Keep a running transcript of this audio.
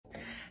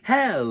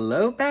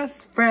Hello,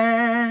 best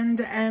friend,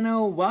 and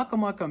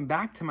welcome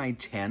back to my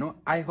channel.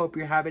 I hope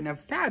you're having a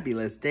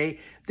fabulous day.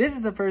 This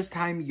is the first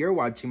time you're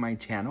watching my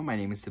channel. My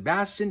name is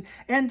Sebastian,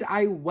 and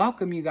I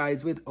welcome you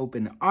guys with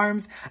open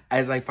arms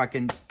as I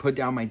fucking put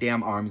down my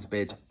damn arms,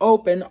 bitch.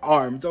 Open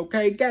arms,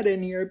 okay? Get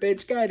in here,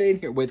 bitch. Get in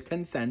here with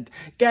consent.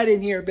 Get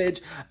in here,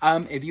 bitch.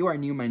 If you are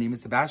new, my name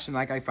is Sebastian,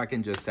 like I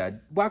fucking just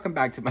said. Welcome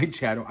back to my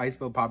channel. I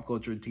spill pop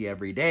culture tea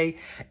every day,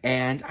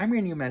 and I'm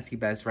your new messy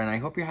best friend. I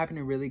hope you're having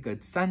a really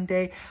good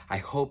Sunday. I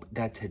hope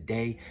that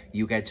today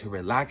you get to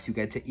relax. You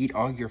get to eat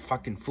all your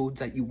fucking foods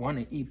that you want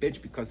to eat,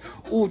 bitch, because,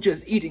 ooh,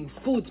 just eating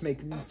food's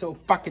making me so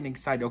fucking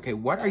excited. Okay,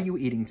 what are you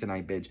eating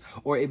tonight, bitch?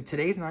 Or if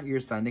today's not your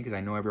Sunday, because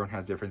I know everyone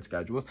has different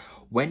schedules,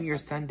 when your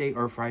Sunday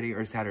or Friday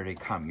or Saturday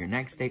come, your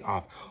next day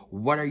off,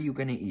 what are you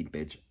gonna eat,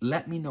 bitch?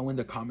 Let me know in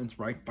the comments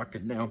right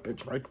fucking now,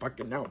 bitch. Right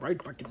fucking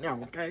now,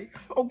 okay?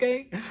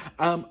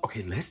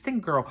 Okay,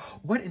 listen, girl.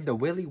 What in the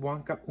Willy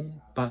Wonka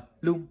Oompa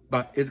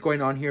Loompa is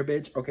going on here,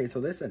 bitch? Okay, so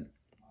listen.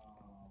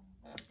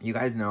 You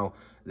guys know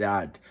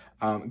that,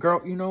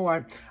 girl, you know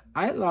what?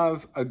 I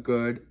love a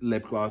good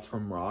lip gloss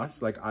from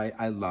Ross. Like,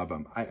 I love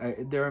them.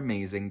 They're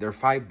amazing. They're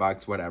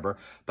 $5, whatever.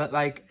 But,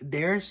 like,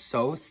 they're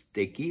so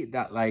sticky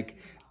that, like,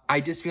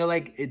 I just feel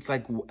like it's,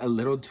 like, a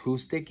little too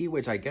sticky,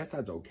 which I guess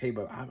that's okay.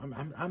 But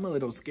I'm a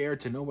little scared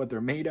to know what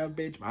they're made of,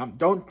 bitch.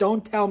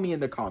 Don't tell me in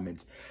the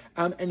comments.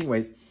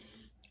 Anyways.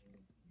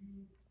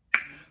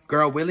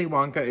 Girl, Willy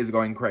Wonka is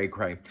going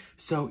cray-cray.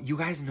 So, you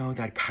guys know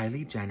that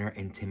Kylie Jenner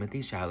and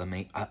Timothee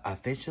Chalamet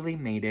officially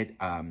made it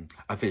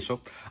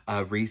official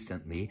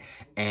recently.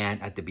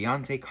 And at the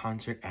Beyonce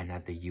concert and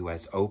at the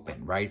US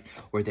Open, right?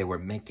 Where they were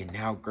making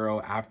out,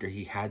 girl, after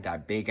he had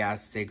that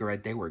big-ass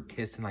cigarette. They were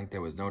kissing like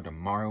there was no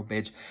tomorrow,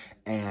 bitch.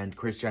 And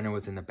Kris Jenner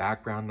was in the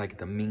background like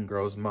the Mean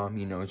Girls mom,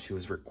 you know, she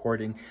was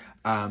recording.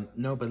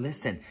 No, but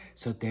listen.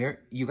 So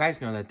you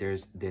guys know that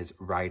there's this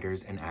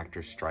writers and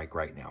actors strike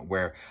right now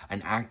where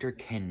an actor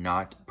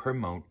cannot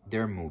promote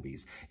their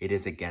movies. It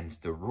is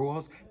against the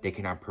rules. They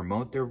cannot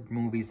promote their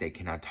movies. They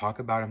cannot talk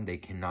about them. They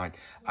cannot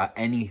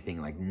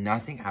anything, like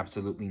nothing,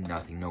 absolutely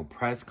nothing. No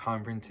press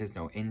conferences,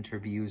 no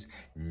interviews,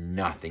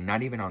 nothing.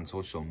 Not even on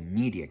social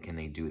media can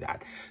they do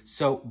that.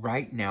 So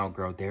right now,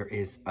 girl, there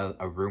is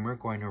a rumor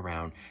going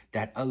around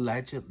that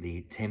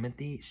allegedly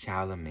Timothee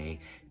Chalamet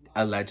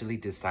allegedly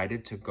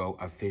decided to go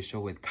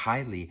official with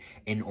Kylie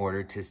in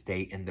order to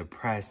stay in the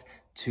press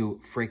to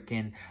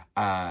freaking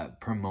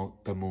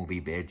promote the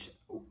movie, bitch.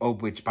 Oh,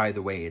 which, by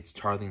the way, it's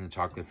Charlie and the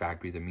Chocolate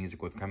Factory. The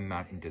musical is coming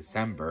out in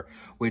December,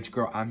 which,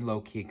 girl, I'm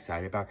low-key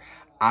excited about.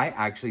 I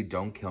actually,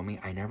 don't kill me,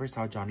 I never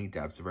saw Johnny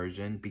Depp's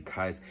version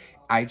because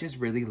I just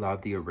really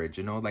love the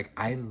original. Like,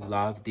 I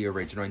love the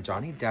original, and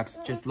Johnny Depp's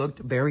just looked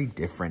very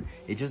different.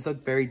 It just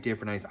looked very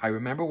different. I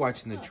remember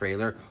watching the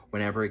trailer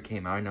whenever it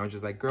came out, and I was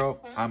just like, girl,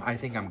 I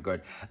think I'm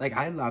good. Like,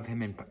 I love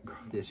him in, girl,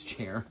 this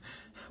chair.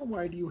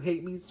 Why do you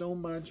hate me so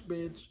much,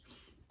 bitch?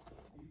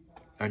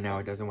 Oh, no,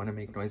 it doesn't want to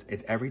make noise.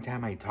 It's every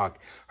time I talk.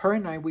 Her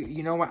and I,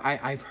 you know what?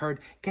 I've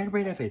heard, get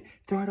rid of it.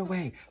 Throw it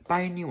away.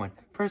 Buy a new one.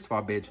 First of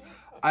all, bitch,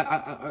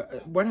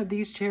 one of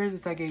these chairs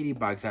is like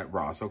 $80 at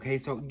Ross, okay?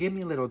 So give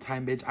me a little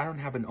time, bitch. I don't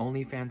have an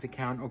OnlyFans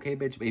account, okay,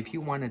 bitch? But if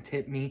you want to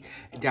tip me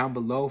down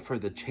below for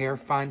the chair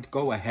fund,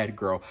 go ahead,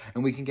 girl.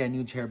 And we can get a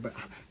new chair. But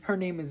her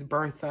name is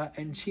Bertha,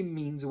 and she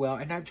means well.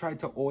 And I've tried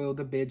to oil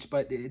the bitch,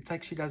 but it's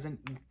like she doesn't,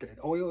 the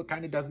oil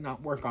kind of does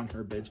not work on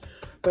her, bitch.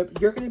 But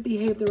you're going to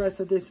behave the rest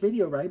of this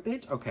video, right,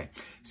 bitch? Okay,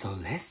 so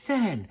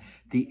listen.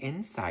 The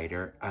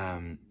Insider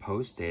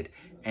posted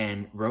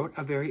and wrote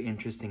a very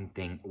interesting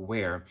thing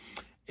where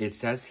it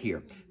says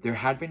here, there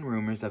had been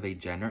rumors of a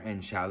Jenner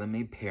and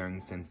Chalamet pairing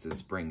since the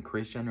spring.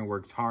 Kris Jenner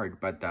works hard,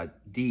 but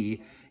that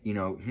D, you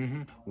know,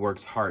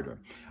 works harder.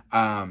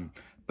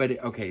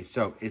 Okay,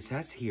 so it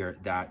says here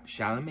that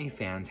Chalamet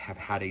fans have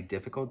had a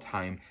difficult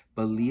time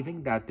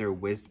believing that their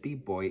wispy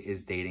boy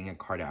is dating a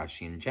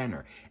Kardashian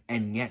Jenner.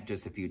 And yet,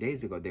 just a few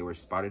days ago, they were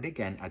spotted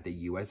again at the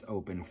US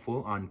Open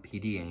full-on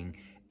PDAing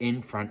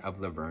in front of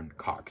Laverne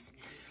Cox.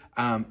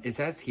 It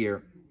says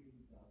here,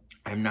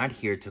 I'm not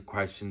here to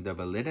question the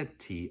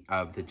validity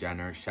of the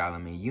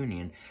Jenner-Chalamet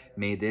union.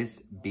 May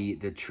this be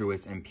the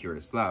truest and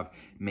purest love.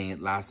 May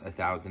it last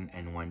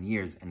 1,001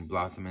 years and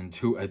blossom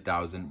into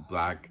 1,000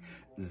 black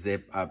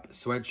zip-up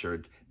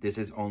sweatshirts. This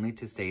is only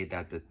to say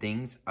that the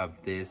things of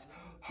this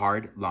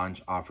hard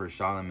launch offer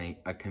Chalamet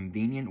a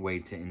convenient way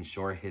to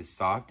ensure his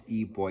soft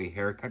e-boy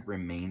haircut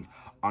remains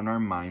on our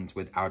minds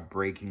without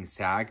breaking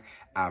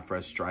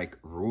SAG-AFTRA strike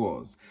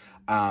rules.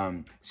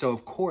 So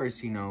of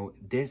course, you know,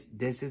 this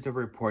is a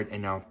report,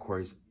 and now of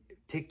course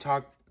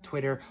TikTok,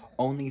 Twitter,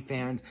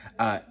 OnlyFans,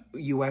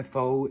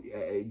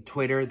 UFO,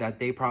 Twitter that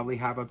they probably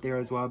have up there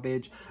as well,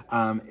 bitch.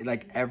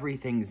 Like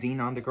everything,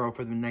 Xenon the girl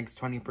for the next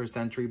 21st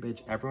century, bitch.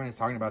 Everyone is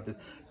talking about this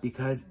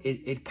because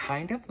it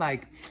kind of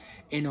like,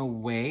 in a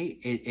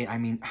way, I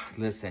mean,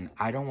 listen,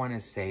 I don't want to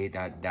say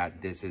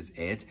that this is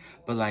it,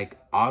 but like,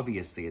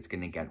 obviously it's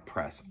going to get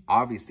press.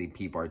 Obviously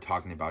people are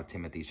talking about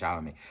Timothee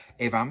Chalamet.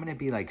 If I'm going to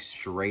be like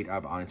straight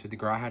up honest with you,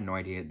 girl, I had no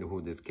idea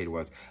who this kid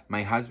was.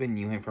 My husband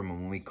knew him from a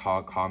movie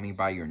called Call Me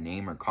By Your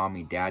Name or Call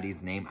Me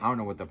Daddy's Name. I don't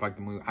know what the fuck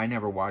the movie, I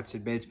never watched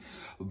it, bitch,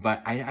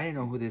 but I didn't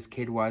know who this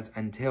kid was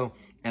until,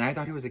 and I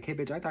thought he was a kid,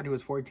 bitch. I thought he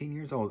was 14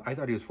 years old. I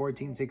thought he was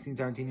 14, 16,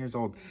 17 years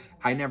old.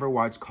 I never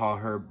watched Call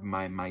Her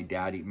My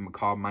Daddy,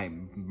 Call My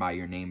By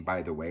Your Name,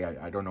 by the way.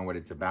 I don't know what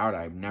it's about.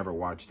 I've never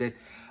watched it.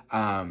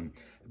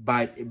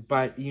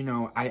 But you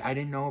know, I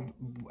didn't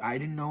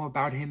know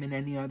about him in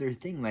any other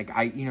thing. Like,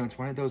 you know, it's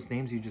one of those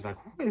names you just like,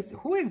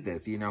 who is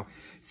this, you know?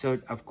 So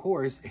of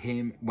course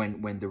him,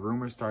 when the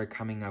rumors started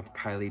coming of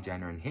Kylie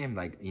Jenner and him,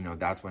 like, you know,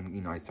 that's when,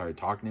 you know, I started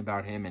talking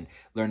about him and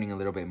learning a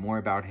little bit more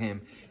about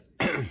him.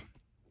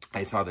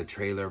 I saw the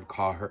trailer of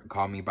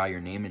Call Me By Your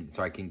Name, and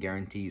so I can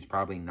guarantee he's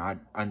probably not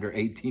under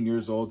 18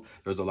 years old.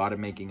 There's a lot of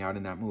making out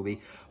in that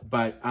movie.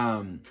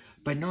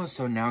 But no,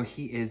 so now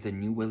he is the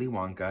new Willy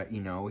Wonka.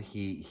 You know,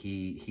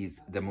 he's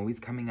the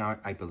movie's coming out,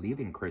 I believe,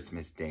 in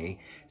Christmas Day.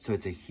 So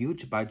it's a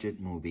huge budget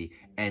movie,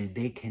 and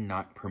they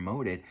cannot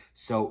promote it.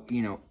 So,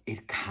 you know,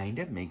 it kind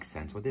of makes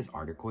sense what this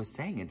article is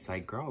saying. It's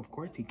like, girl, of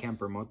course he can't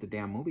promote the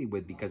damn movie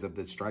because of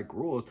the strike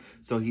rules.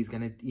 So he's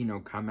gonna, you know,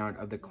 come out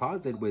of the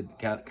closet with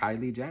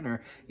Kylie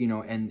Jenner, you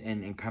know,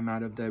 and come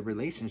out of the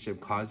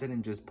relationship closet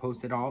and just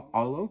post it all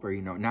over,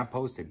 you know, not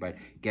post it, but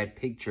get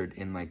pictured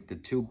in like the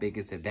two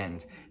biggest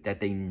events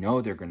that they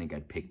know they're gonna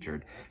get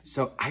pictured.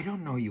 So I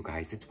don't know, you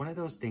guys. It's one of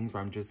those things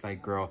where I'm just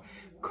like, girl,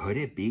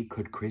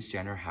 could Kris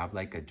Jenner have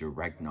like a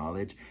direct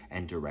knowledge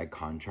and direct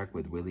contract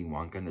with Willy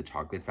Wonka and the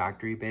Chocolate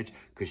Factory, bitch?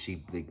 Could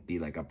she be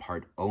like a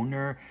part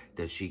owner?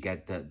 Does she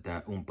get the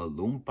Oompa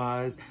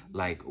Loompas?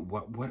 Like,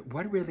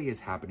 what really is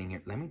happening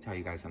here? Let me tell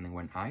you guys something.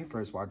 When I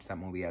first watched that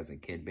movie as a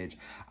kid, bitch,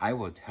 I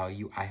will tell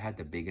you, I had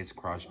the biggest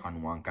crush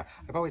on Wonka.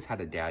 I've always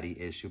had a daddy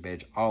issue,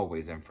 bitch,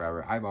 always and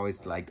forever. I've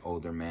always liked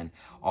older men,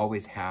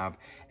 always have.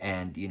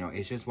 And, you know,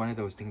 it's just one of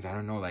those things, I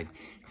don't know, like,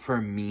 for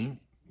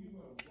me,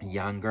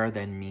 younger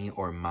than me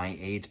or my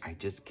age, I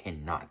just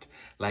cannot.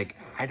 Like,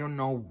 I don't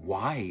know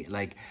why.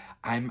 Like,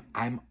 I'm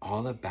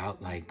all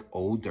about like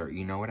older,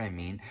 you know what I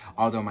mean?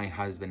 Although my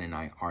husband and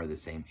I are the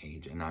same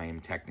age, and I am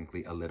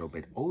technically a little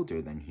bit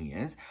older than he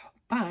is.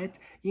 But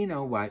you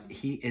know what?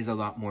 He is a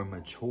lot more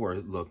mature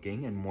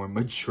looking and more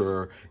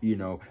mature, you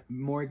know,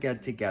 more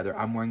get together.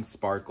 I'm wearing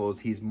sparkles.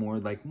 He's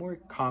more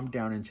calm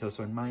down and chill.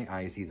 So in my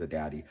eyes, he's a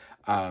daddy.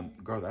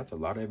 Girl, that's a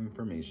lot of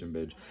information,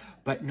 bitch.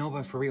 But no,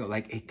 but for real,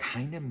 like, it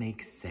kind of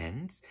makes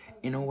sense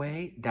in a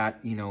way that,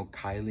 you know,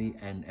 Kylie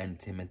and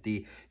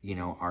Timothee, you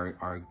know,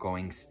 are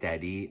going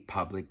steady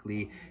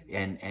publicly.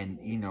 And,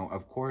 you know,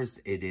 of course,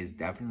 it is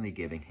definitely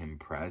giving him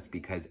press,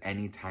 because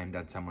anytime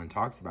that someone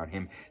talks about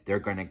him, they're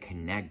going to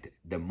connect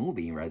the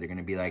movie, right? They're going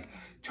to be like,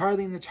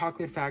 Charlie and the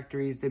Chocolate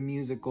Factory's the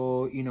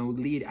musical, you know,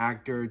 lead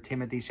actor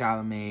Timothee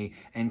Chalamet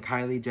and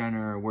Kylie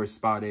Jenner were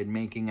spotted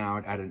making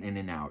out at an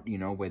In-N-Out, you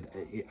know, with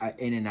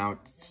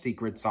In-N-Out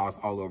secret sauce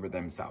all over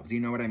themselves.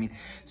 You know what I mean?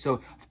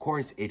 So, of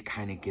course, it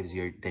kind of gives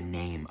you the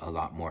name a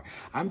lot more.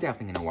 I'm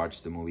definitely going to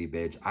watch the movie,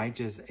 bitch.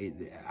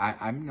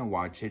 I'm going to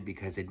watch it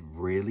because it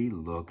really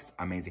looks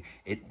amazing.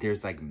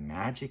 There's like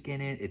magic in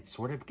it. It's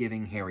sort of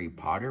giving Harry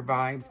Potter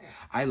vibes.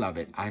 I love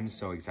it. I'm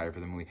so excited for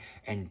the movie.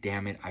 And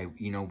damn it,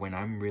 you know, when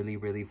I'm really,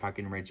 really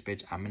fucking rich,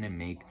 bitch, I'm going to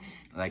make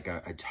like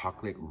a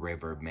chocolate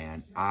river,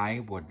 man.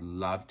 I would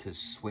love to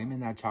swim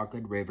in that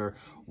chocolate river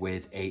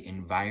with a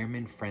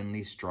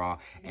environment-friendly straw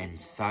and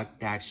suck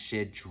that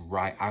shit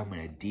dry. I'm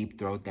gonna deep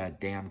throat that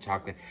damn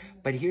chocolate.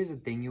 But here's the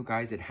thing, you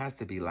guys, it has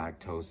to be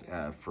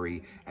lactose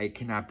free. It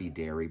cannot be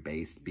dairy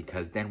based,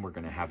 because then we're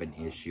gonna have an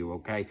issue,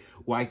 okay?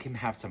 Well, I can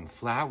have some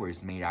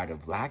flowers made out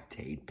of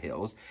lactate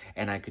pills,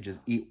 and I could just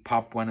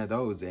pop one of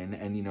those in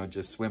and, you know,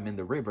 just swim in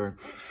the river.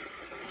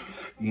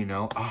 You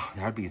know, oh,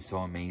 that'd be so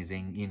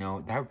amazing. You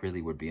know, that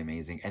really would be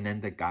amazing. And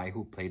then the guy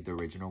who played the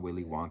original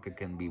Willy Wonka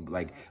can be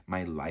like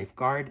my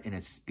lifeguard in a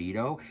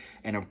Speedo.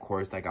 And of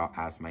course, like, I'll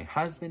ask my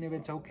husband if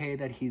it's okay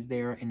that he's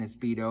there in a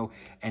Speedo.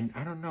 And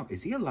I don't know,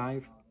 is he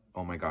alive?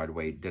 Oh my God,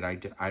 wait,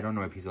 I don't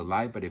know if he's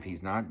alive, but if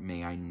he's not,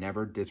 may I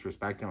never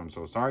disrespect him. I'm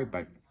so sorry,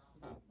 but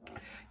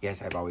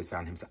yes, I've always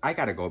found him. So I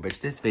gotta go, bitch.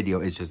 This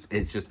video is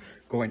it's just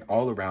going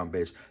all around,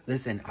 bitch.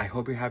 Listen, I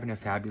hope you're having a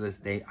fabulous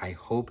day. I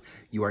hope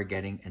you are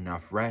getting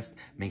enough rest.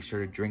 Make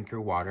sure to drink your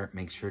water.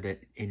 Make sure to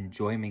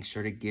enjoy. Make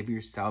sure to give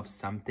yourself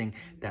something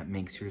that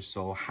makes your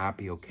soul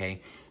happy,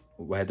 okay?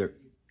 Whether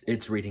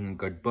it's reading a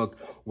good book,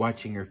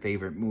 watching your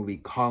favorite movie,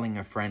 calling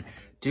a friend.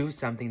 Do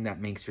something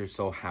that makes your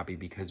soul happy,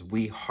 because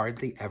we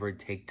hardly ever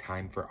take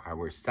time for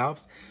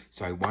ourselves.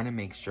 So I want to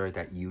make sure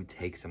that you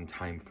take some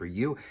time for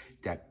you,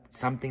 that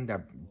something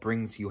that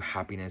brings you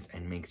happiness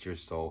and makes your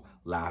soul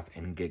laugh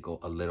and giggle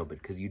a little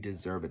bit, because you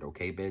deserve it,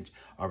 okay, bitch?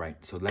 All right,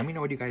 so let me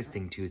know what you guys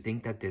think. Do you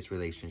think that this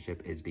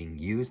relationship is being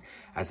used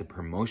as a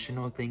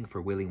promotional thing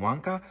for Willy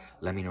Wonka?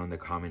 Let me know in the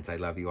comments. I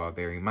love you all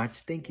very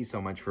much. Thank you so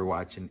much for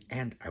watching,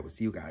 and I will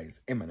see you guys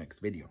in my next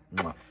video.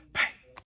 Mwah. Bye.